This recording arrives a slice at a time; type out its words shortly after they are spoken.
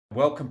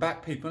Welcome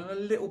back, people, and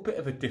a little bit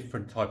of a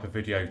different type of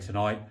video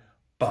tonight,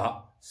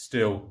 but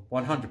still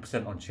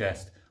 100% on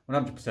chest,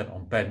 100%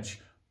 on bench,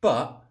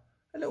 but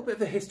a little bit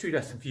of a history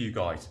lesson for you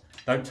guys.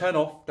 Don't turn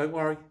off, don't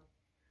worry.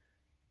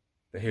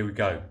 But here we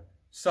go.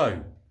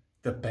 So,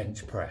 the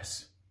bench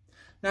press.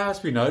 Now,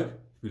 as we know,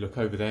 if we look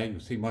over there, you'll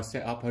see my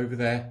setup over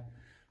there,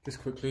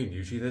 just quickly, and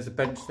usually there's a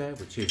bench there,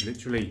 which is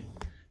literally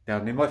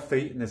down near my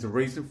feet, and there's a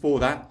reason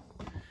for that.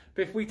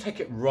 But if we take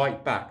it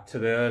right back to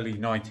the early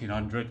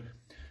 1900s,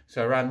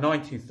 so around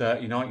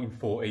 1930,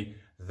 1940,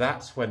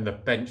 that's when the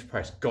bench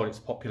press got its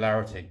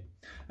popularity.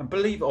 And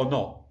believe it or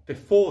not,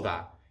 before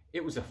that,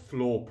 it was a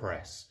floor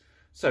press.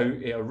 So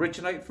it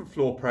originated from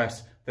floor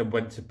press, then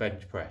went to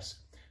bench press.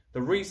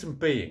 The reason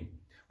being,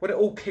 when it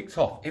all kicked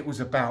off, it was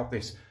about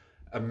this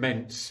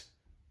immense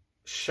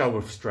show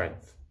of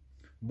strength.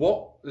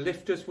 What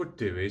lifters would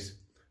do is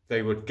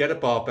they would get a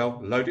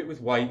barbell, load it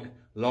with weight,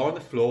 lie on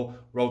the floor,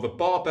 roll the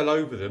barbell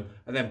over them,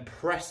 and then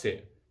press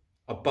it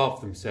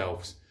above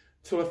themselves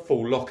to a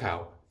full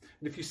lockout.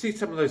 And if you see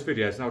some of those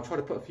videos, and I'll try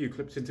to put a few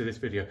clips into this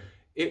video,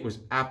 it was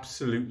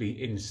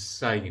absolutely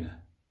insane.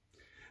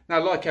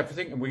 Now, like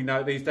everything, and we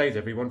know these days,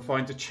 everyone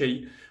finds a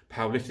cheat,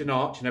 powerlifting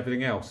arch and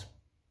everything else.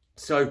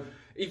 So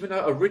even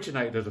though it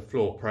originated as a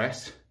floor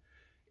press,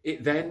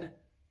 it then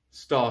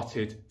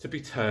started to be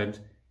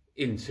turned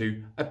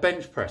into a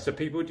bench press. So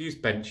people would use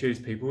benches,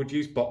 people would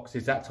use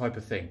boxes, that type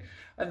of thing.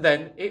 And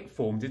then it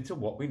formed into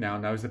what we now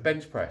know as the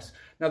bench press.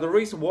 Now, the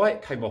reason why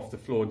it came off the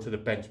floor into the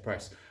bench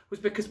press was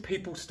because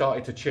people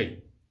started to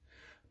cheat.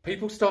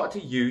 People started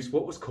to use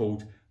what was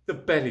called the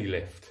belly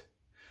lift.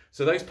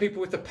 So those people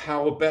with the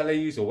power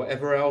bellies or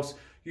whatever else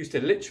used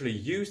to literally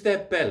use their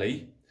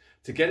belly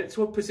to get it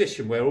to a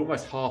position where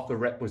almost half the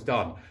rep was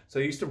done. So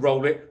they used to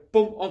roll it,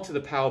 boom, onto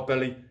the power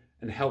belly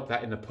and help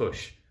that in the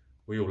push.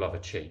 We all love a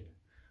cheat.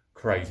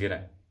 Crazy, isn't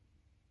it?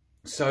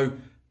 So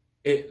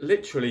it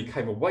literally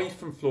came away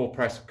from floor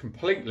press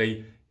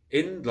completely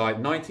in like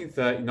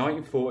 1930,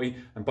 1940,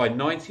 and by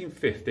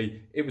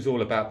 1950, it was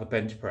all about the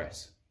bench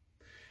press.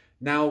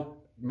 Now,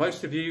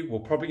 most of you will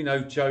probably know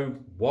Joe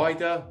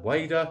Wader,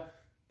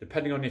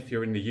 depending on if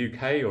you're in the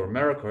UK or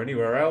America or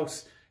anywhere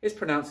else, it's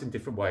pronounced in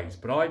different ways,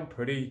 but I'm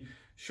pretty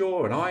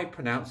sure, and I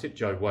pronounce it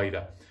Joe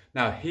Wader.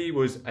 Now, he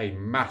was a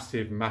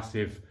massive,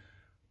 massive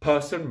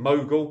person,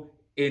 mogul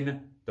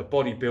in the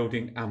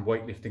bodybuilding and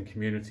weightlifting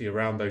community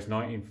around those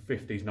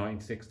 1950s,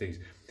 1960s.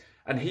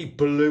 And he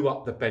blew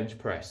up the bench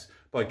press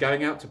by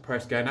going out to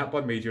press, going out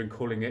by media and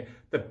calling it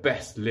the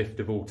best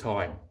lift of all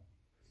time.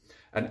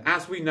 And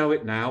as we know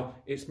it now,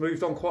 it's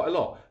moved on quite a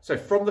lot. So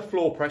from the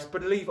floor press,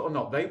 believe it or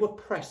not, they were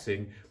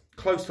pressing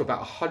close to about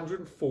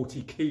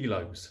 140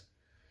 kilos.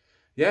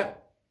 Yeah,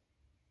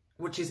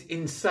 which is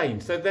insane.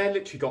 So they're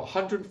literally got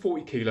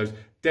 140 kilos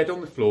dead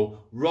on the floor,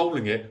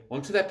 rolling it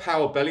onto their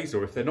power bellies,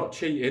 or if they're not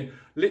cheating,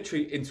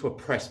 literally into a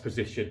press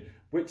position,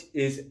 which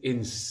is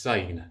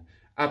insane.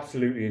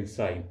 Absolutely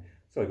insane.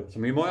 So I got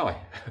something in my eye.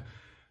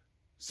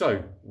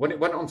 So when it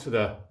went onto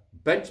the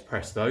bench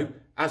press though,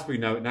 as we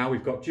know it now,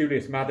 we've got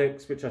Julius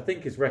Maddox, which I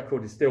think his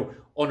record is still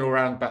on or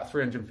around about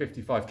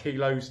 355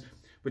 kilos,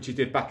 which he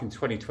did back in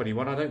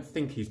 2021. I don't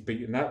think he's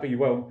beaten that, but he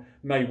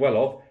may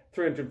well have.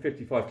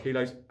 355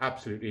 kilos,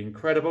 absolutely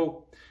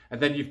incredible.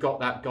 And then you've got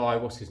that guy,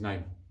 what's his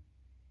name?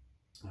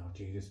 Oh,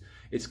 Jesus.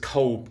 It's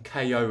Kolb,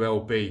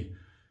 K-O-L-B.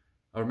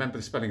 I remember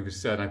the spelling of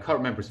his surname. I can't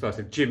remember his first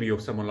name, Jimmy or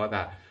someone like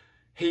that.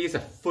 He is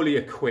a fully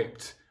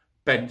equipped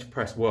bench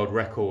press world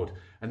record.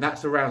 And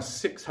that's around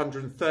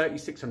 630,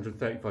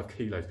 635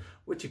 kilos,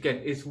 which again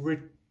is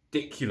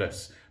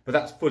ridiculous. But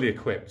that's fully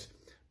equipped.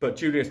 But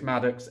Julius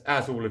Maddox,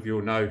 as all of you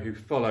will know, who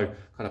follow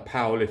kind of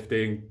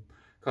powerlifting,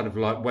 kind of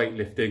like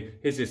weightlifting,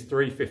 his is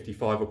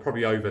 355 or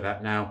probably over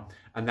that now,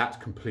 and that's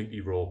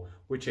completely raw,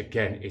 which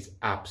again is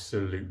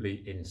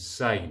absolutely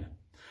insane.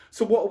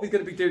 So what are we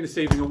going to be doing this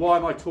evening, and why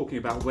am I talking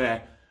about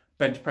where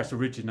bench press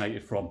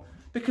originated from?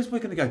 Because we're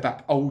going to go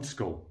back old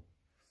school.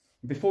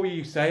 Before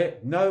you say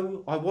it,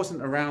 no, I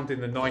wasn't around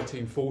in the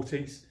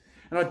 1940s,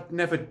 and I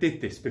never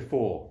did this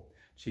before,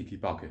 cheeky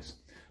buggers.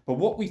 But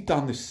what we've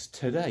done this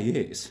today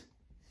is,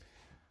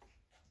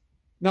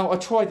 now, I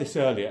tried this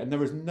earlier and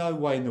there is no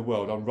way in the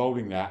world I'm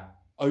rolling that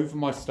over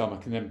my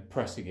stomach and then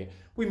pressing it.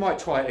 We might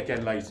try it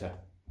again later.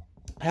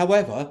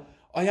 However,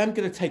 I am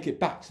going to take it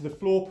back to the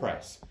floor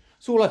press.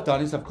 So all I've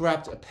done is I've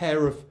grabbed a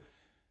pair of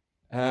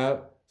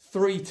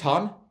 3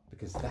 ton,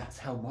 because that's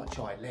how much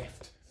I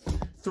lift,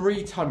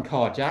 3 ton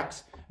car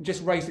jacks, and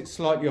just raise it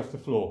slightly off the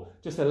floor.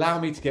 Just allow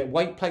me to get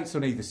weight plates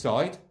on either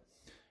side.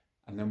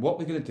 And then what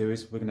we're going to do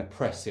is we're going to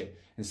press it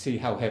and see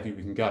how heavy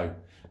we can go.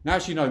 Now,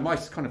 as you know, my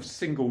kind of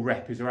single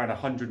rep is around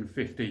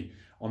 150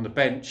 on the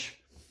bench.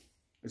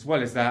 As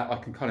well as that, I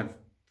can kind of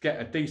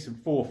get a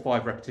decent 4 or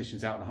 5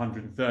 repetitions out on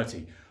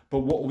 130. But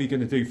what are we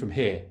going to do from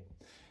here?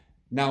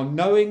 Now,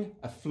 knowing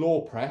a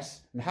floor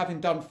press and having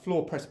done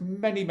floor press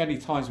many, many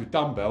times with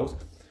dumbbells,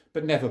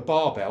 but never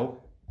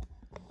barbell,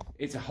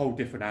 it's a whole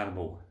different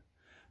animal.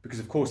 Because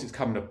of course it's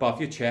coming above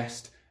your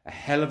chest, a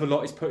hell of a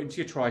lot is put into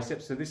your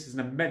triceps, so this is an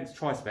immense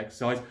tricep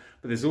exercise,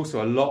 but there's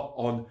also a lot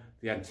on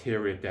the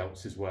anterior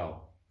delts as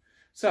well.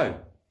 So,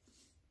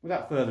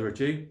 without further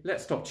ado,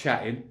 let's stop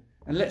chatting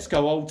and let's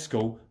go old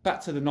school,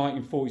 back to the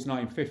 1940s,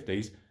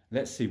 1950s.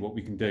 Let's see what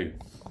we can do.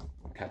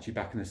 I'll catch you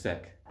back in a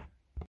sec.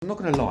 I'm not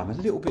going to lie, I'm a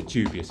little bit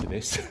dubious of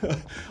this.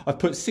 I've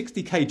put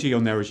 60 kg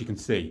on there, as you can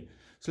see.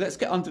 So let's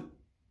get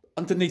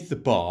underneath the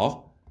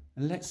bar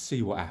and let's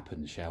see what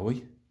happens, shall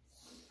we?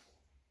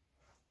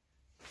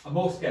 I'm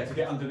more scared to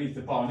get underneath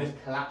the bar and this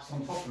collapse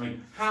on top of me.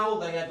 How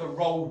they ever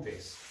rolled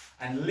this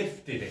and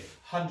lifted it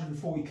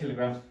 140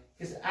 kilograms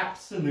is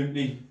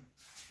absolutely,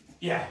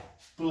 yeah,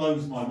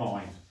 blows my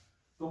mind.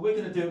 But we're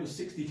going to do it with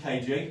 60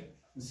 kg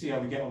and see how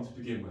we get on to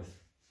begin with.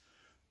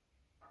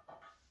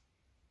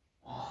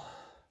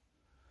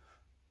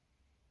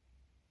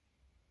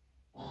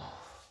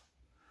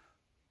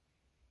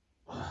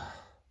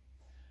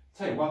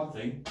 Tell you one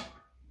thing,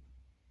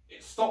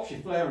 it stops you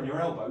flaring your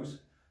elbows,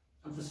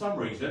 and for some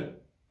reason,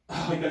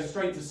 I go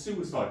straight to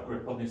suicide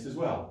grip on this as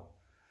well.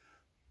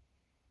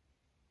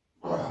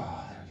 There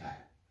we go.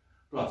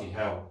 Bloody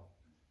hell.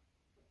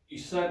 You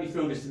certainly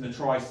feel this in the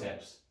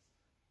triceps,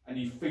 and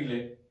you feel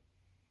it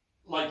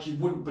like you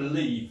wouldn't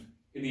believe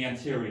in the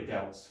anterior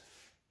delts.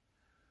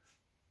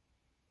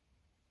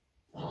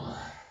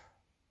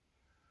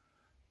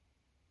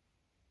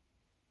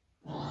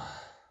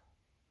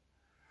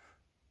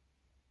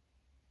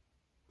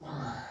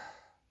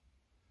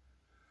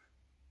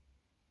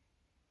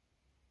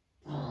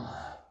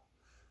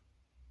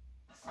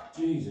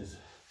 Jesus,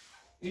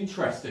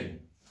 interesting.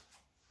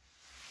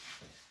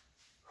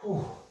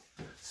 Whew.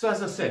 So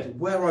as I said,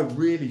 where I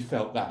really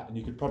felt that, and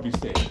you could probably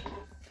see it,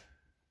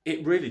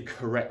 it really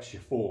corrects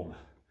your form.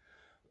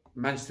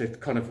 Managed to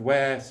kind of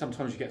where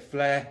sometimes you get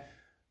flare,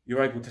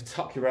 you're able to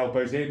tuck your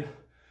elbows in.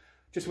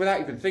 Just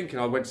without even thinking,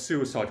 I went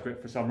suicide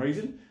grip for some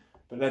reason,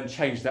 but then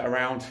changed that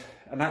around,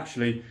 and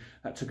actually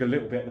that took a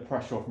little bit of the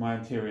pressure off my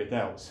anterior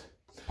delts.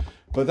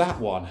 But that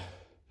one,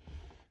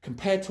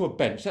 compared to a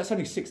bench, that's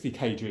only 60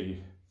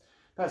 kg.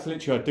 That's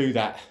literally, I do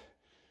that,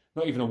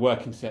 not even a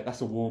working set, that's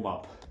a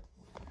warm-up.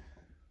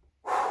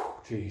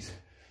 Jeez,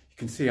 you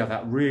can see how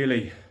that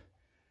really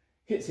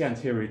hits the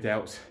anterior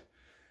delts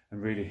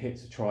and really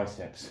hits the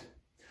triceps.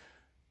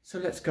 So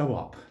let's go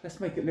up.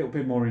 Let's make it a little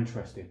bit more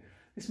interesting.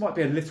 This might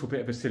be a little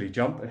bit of a silly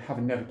jump, and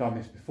having never done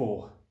this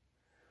before.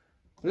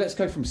 But let's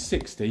go from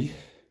 60,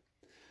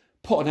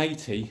 put on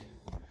 80,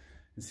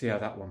 and see how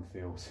that one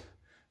feels.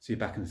 See you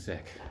back in a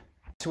sec.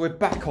 So we're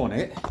back on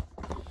it,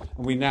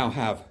 and we now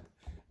have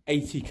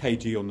 80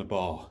 kg on the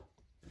bar.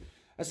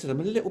 As I said,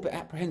 I'm a little bit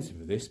apprehensive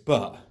of this,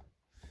 but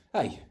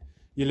hey,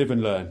 you live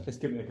and learn. Let's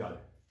give it a go.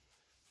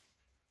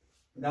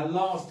 Now,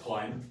 last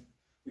time,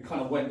 we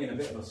kind of went in a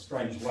bit of a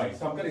strange way,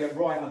 so I'm going to get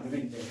right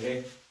underneath it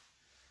here.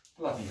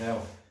 Bloody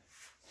hell.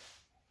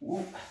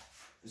 Ooh.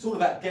 It's all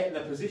about getting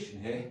the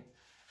position here.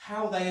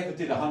 How they ever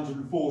did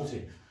 140,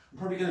 I'm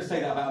probably going to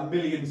say that about 1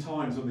 million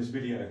times on this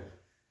video,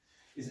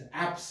 is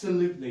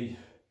absolutely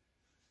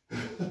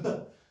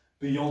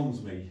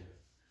beyond me.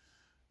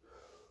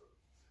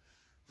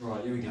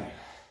 Right, here we go.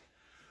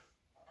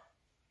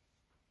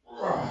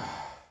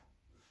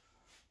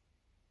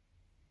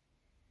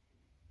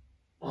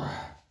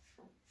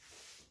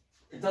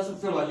 It doesn't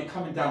feel like you're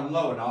coming down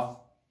low enough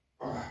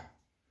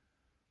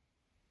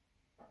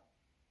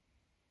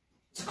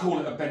to call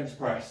it a bench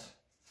press.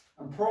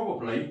 And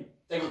probably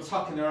they were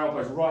tucking their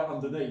elbows right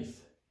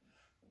underneath.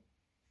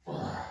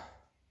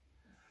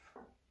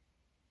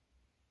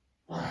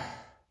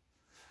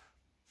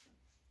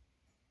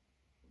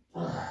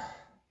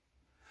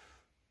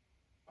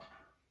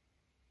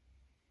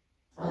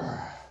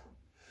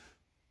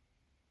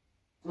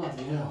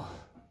 Bloody hell.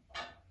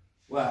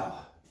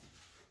 Wow.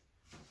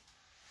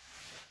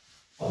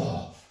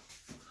 Oh,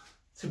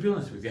 to be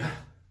honest with you,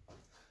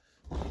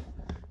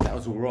 that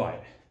was all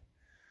right.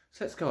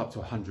 So let's go up to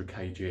 100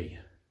 kg.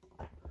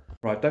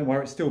 Right, don't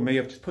worry, it's still me.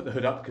 I've just put the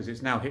hood up because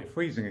it's now hit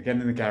freezing again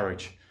in the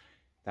garage.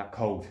 That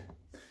cold.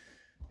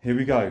 Here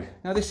we go.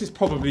 Now this is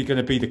probably going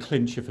to be the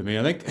clincher for me,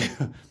 I think.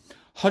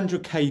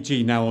 100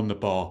 kg now on the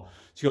bar.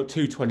 So you've got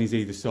two 20s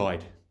either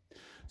side.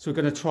 So we're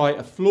going to try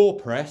a floor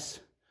press,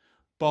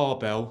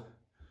 barbell,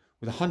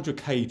 with 100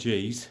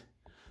 kgs.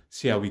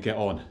 See how we get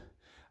on.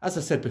 As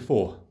I said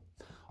before,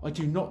 I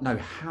do not know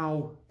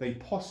how they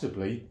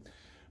possibly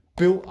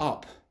built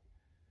up.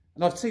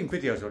 And I've seen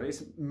videos on it,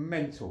 it's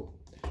mental.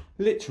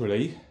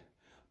 Literally,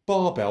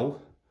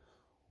 barbell,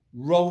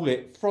 roll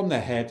it from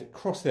their head,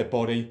 across their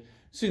body.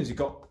 As soon as you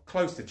got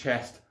close to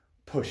chest,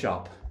 push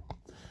up.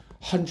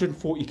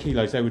 140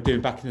 kilos they were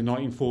doing back in the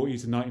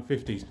 1940s and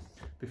 1950s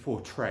before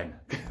Tren.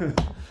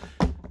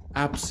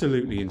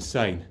 Absolutely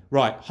insane.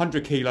 Right,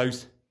 100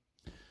 kilos.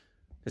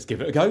 Let's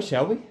give it a go,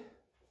 shall we?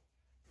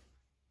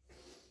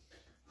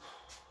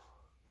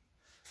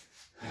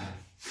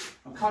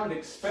 I'm kind of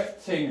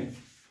expecting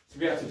to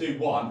be able to do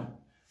one,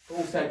 but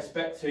also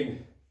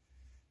expecting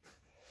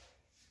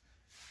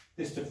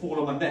this to fall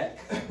on my neck.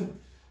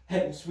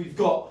 Hence, we've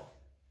got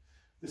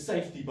the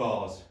safety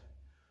bars.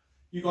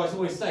 You guys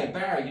always say,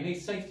 Barry, you need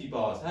safety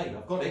bars. Hey,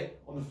 I've got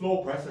it on the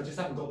floor press, I just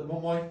haven't got them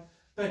on my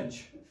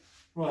bench.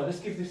 Right, let's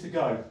give this a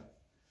go.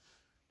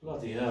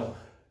 Bloody hell.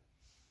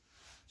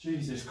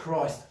 Jesus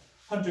Christ,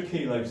 100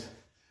 kilos.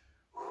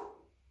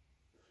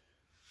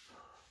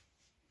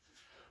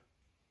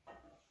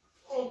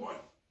 Oh my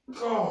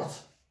God,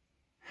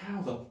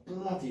 how the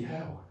bloody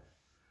hell.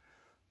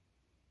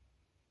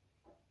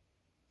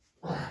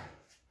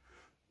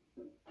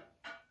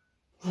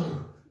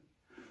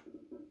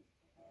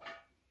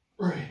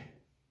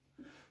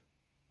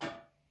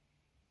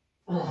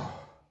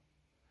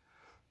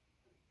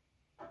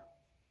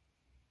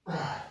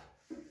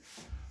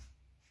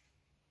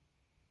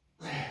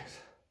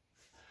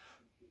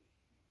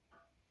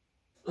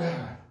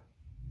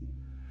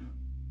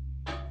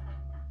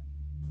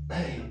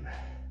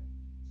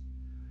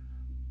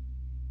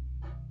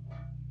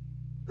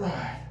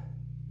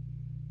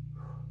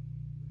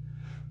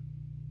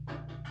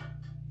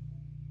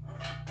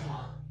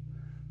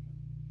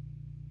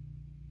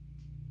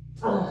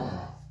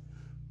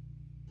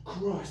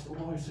 Christ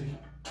almighty.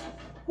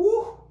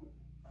 Woo!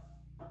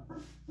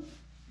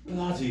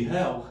 Bloody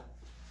hell.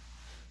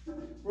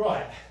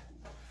 Right,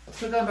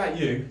 so I don't know about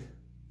you.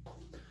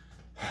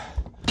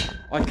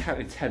 I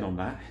counted 10 on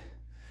that,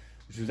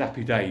 which was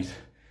happy days.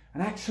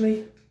 And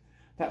actually,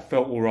 that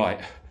felt all right.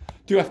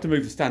 Do have to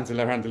move the stands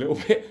around a little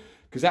bit,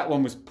 because that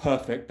one was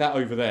perfect. That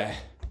over there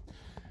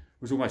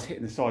was almost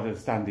hitting the side of the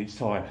stand each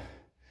time.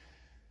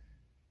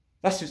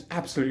 That's just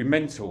absolutely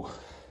mental.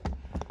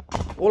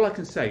 All I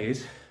can say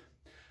is,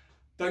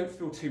 don't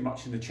feel too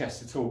much in the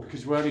chest at all,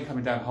 because we're only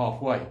coming down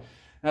halfway. And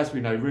as we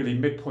know, really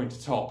midpoint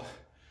to top,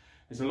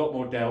 there's a lot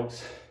more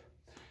delts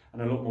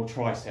and a lot more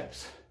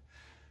triceps.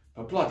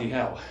 But bloody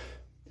hell,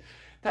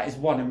 that is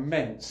one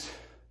immense.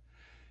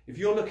 If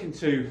you're looking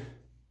to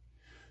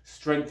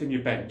strengthen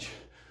your bench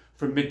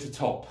from mid to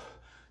top,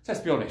 let's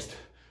be honest,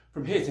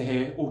 from here to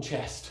here, all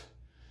chest.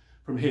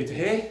 From here to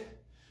here,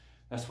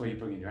 that's where you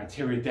bring in your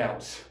anterior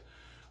delts.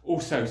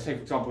 Also, say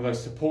for example,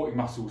 those supporting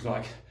muscles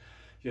like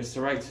your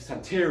serratus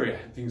anterior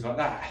and things like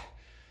that.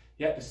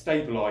 Yeah, the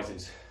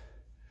stabilizers.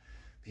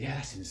 But yeah,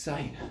 that's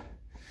insane.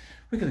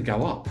 We're going to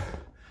go up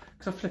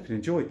because I flipping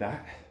enjoyed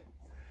that.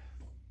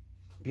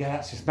 But yeah,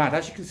 that's just mad.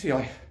 As you can see,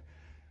 I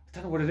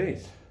don't know what it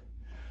is.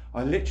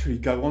 I literally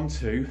go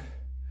onto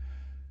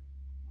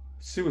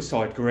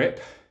suicide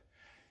grip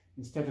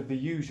instead of the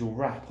usual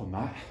wrap on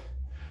that.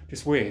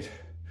 Just weird.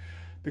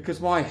 Because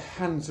my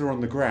hands are on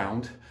the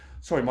ground,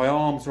 sorry, my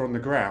arms are on the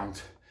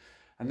ground,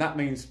 and that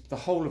means the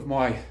whole of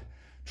my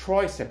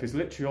tricep is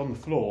literally on the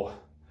floor.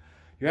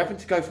 You're having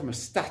to go from a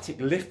static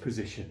lift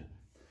position,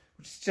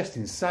 which is just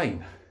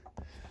insane.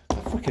 I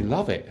freaking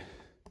love it.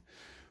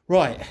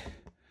 Right,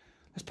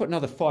 let's put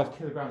another 5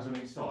 kilograms on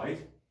each side,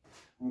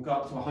 and we'll go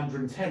up to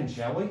 110,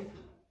 shall we?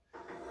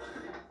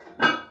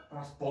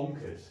 That's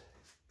bonkers.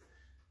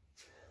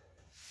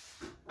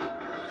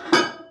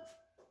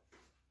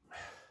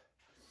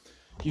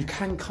 You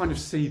can kind of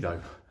see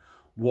though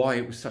why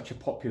it was such a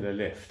popular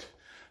lift.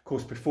 Of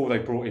course, before they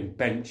brought in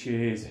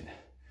benches and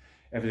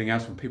everything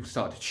else, when people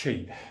started to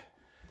cheat.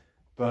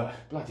 But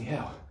bloody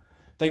hell,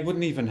 they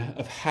wouldn't even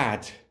have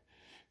had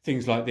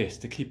things like this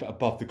to keep it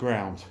above the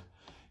ground.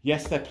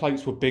 Yes, their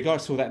plates were bigger. I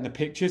saw that in the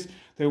pictures.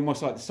 They're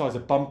almost like the size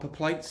of bumper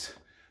plates.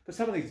 But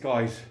some of these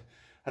guys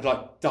had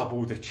like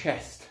double the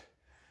chest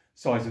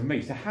size of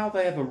me. So how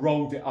they ever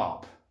rolled it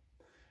up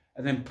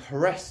and then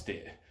pressed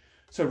it.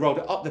 So rolled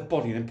it up the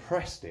body and then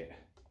pressed it.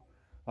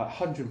 Like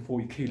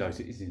 140 kilos,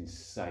 it is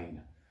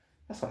insane.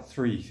 That's like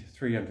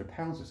 300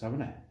 pounds or so,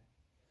 isn't it?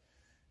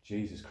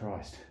 Jesus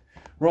Christ.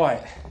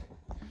 Right,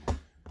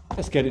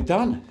 let's get it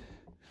done.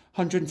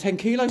 110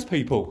 kilos,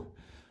 people.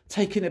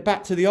 Taking it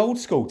back to the old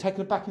school,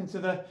 taking it back into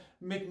the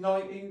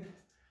mid-1950s,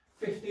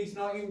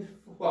 1940s,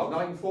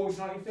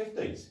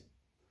 1950s.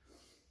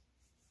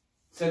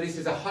 So this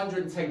is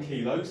 110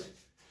 kilos,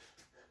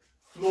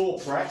 floor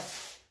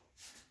press.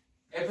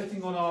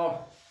 Everything on our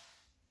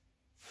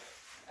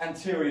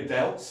anterior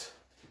delts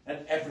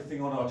and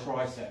everything on our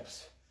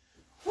triceps.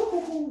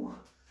 Woo-hoo-hoo.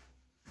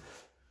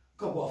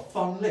 God, what a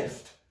fun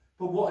lift.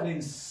 But what an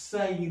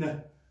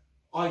insane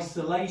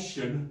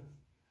isolation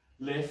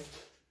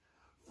lift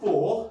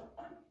for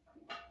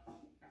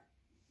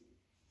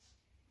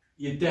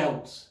your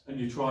delts and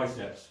your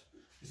triceps.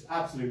 It's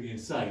absolutely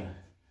insane.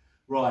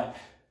 Right,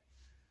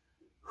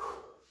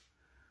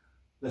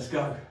 let's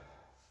go.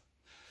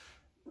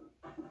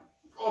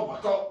 Oh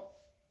my God.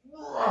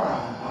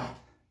 Oh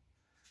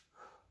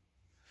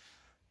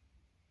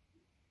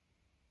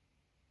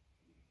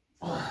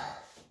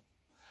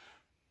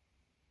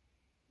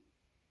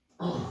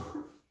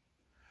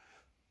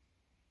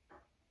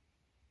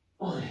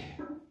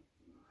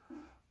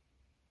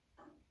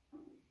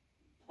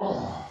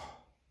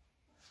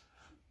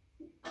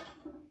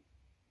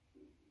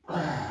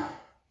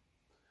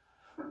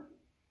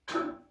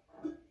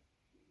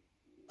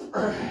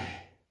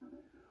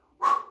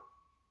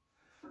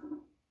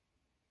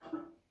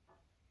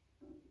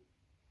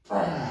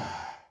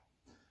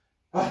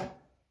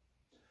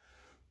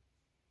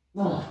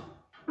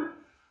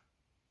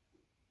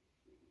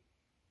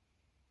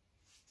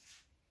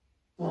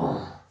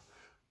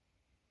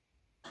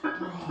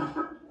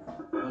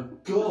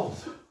God.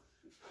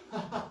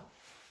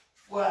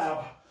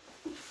 Wow.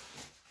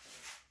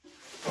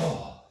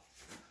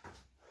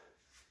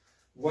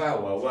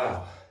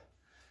 wow.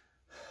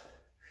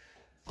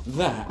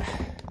 That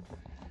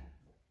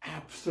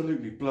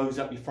absolutely blows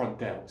up your front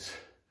delts.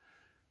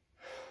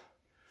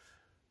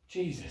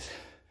 Jesus,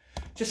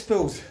 just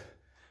feels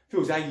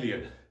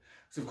alien.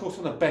 So of course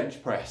on a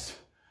bench press,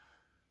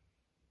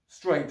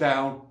 straight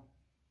down,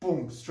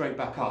 boom, straight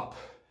back up.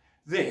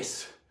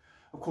 This,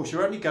 of course,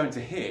 you're only going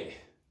to here.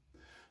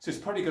 So it's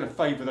probably going to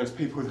favour those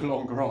people with the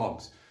longer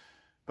arms.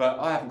 But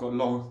I haven't got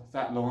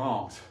that long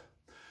arms.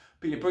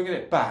 But you're bringing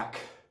it back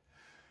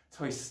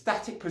to a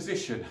static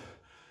position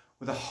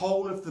where the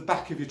whole of the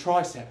back of your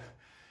tricep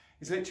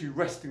is literally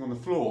resting on the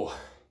floor.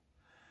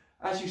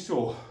 As you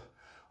saw,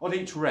 on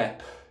each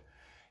rep,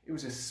 it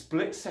was a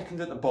split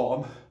second at the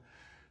bottom,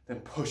 then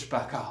push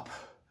back up.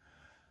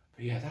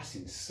 But yeah, that's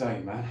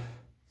insane, man.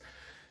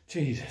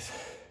 Jesus.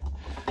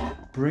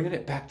 Bringing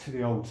it back to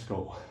the old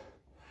school.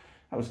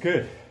 That was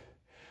good.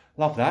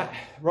 Love that.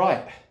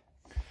 Right.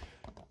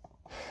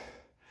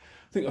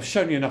 I think I've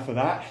shown you enough of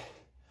that.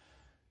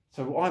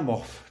 So I'm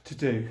off to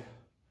do.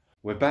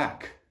 We're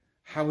back.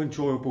 How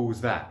enjoyable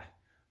was that?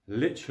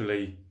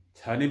 Literally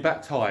turning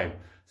back time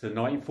to the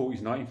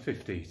 1940s,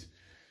 1950s.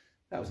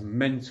 That was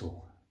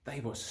mental. They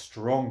were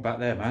strong back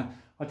there, man.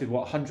 I did,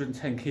 what,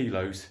 110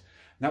 kilos?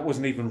 And that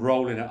wasn't even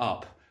rolling it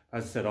up.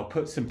 As I said, I'll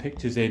put some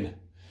pictures in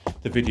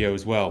the video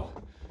as well.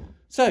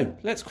 So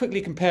let's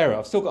quickly compare it.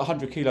 I've still got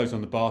 100 kilos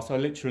on the bar, so I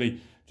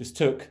literally just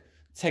took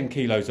 10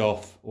 kilos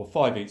off, or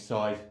 5 each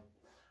side.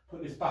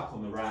 Put this back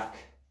on the rack.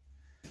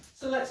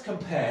 So let's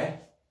compare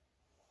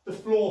the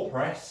floor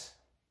press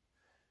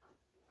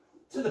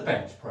to the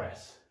bench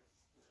press.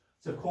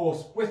 So of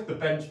course, with the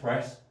bench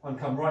press, I can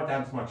come right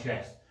down to my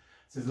chest.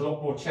 So there's a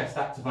lot more chest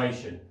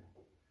activation.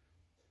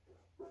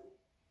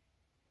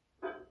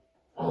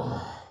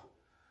 Oh,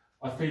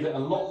 I feel it a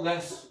lot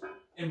less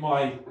in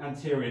my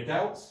anterior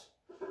delts.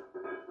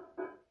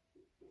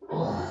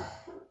 Oh.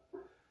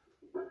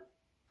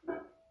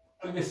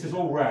 And this is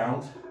all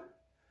round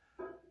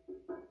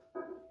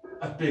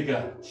a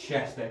bigger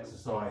chest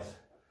exercise.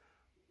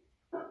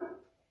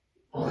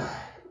 Oh.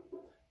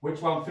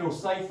 Which one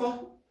feels safer?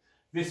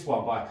 This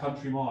one by a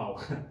country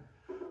mile.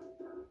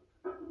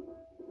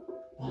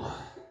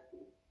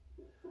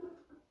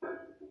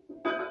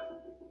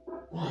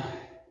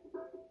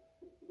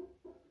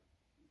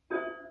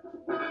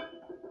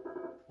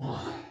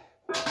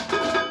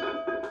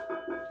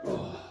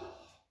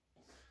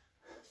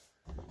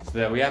 So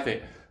there we have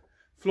it.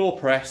 Floor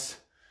press,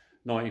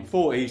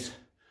 1940s,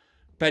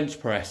 bench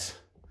press,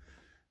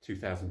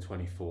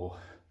 2024.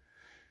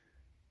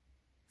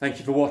 Thank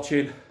you for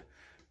watching.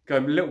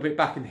 Going a little bit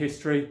back in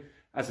history,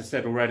 as I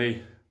said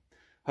already.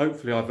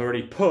 Hopefully I've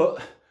already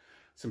put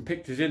some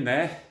pictures in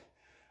there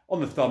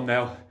on the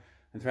thumbnail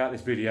and throughout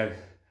this video,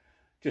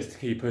 just to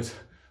keep us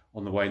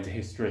on the way into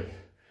history.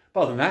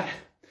 But other than that,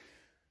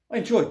 I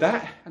enjoyed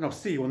that, and I'll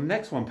see you on the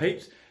next one,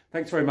 peeps.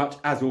 Thanks very much,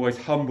 as always,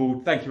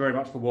 humbled. Thank you very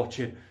much for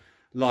watching.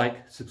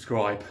 Like,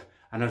 subscribe,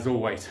 and as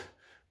always,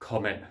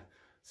 comment.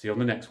 See you on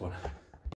the next one.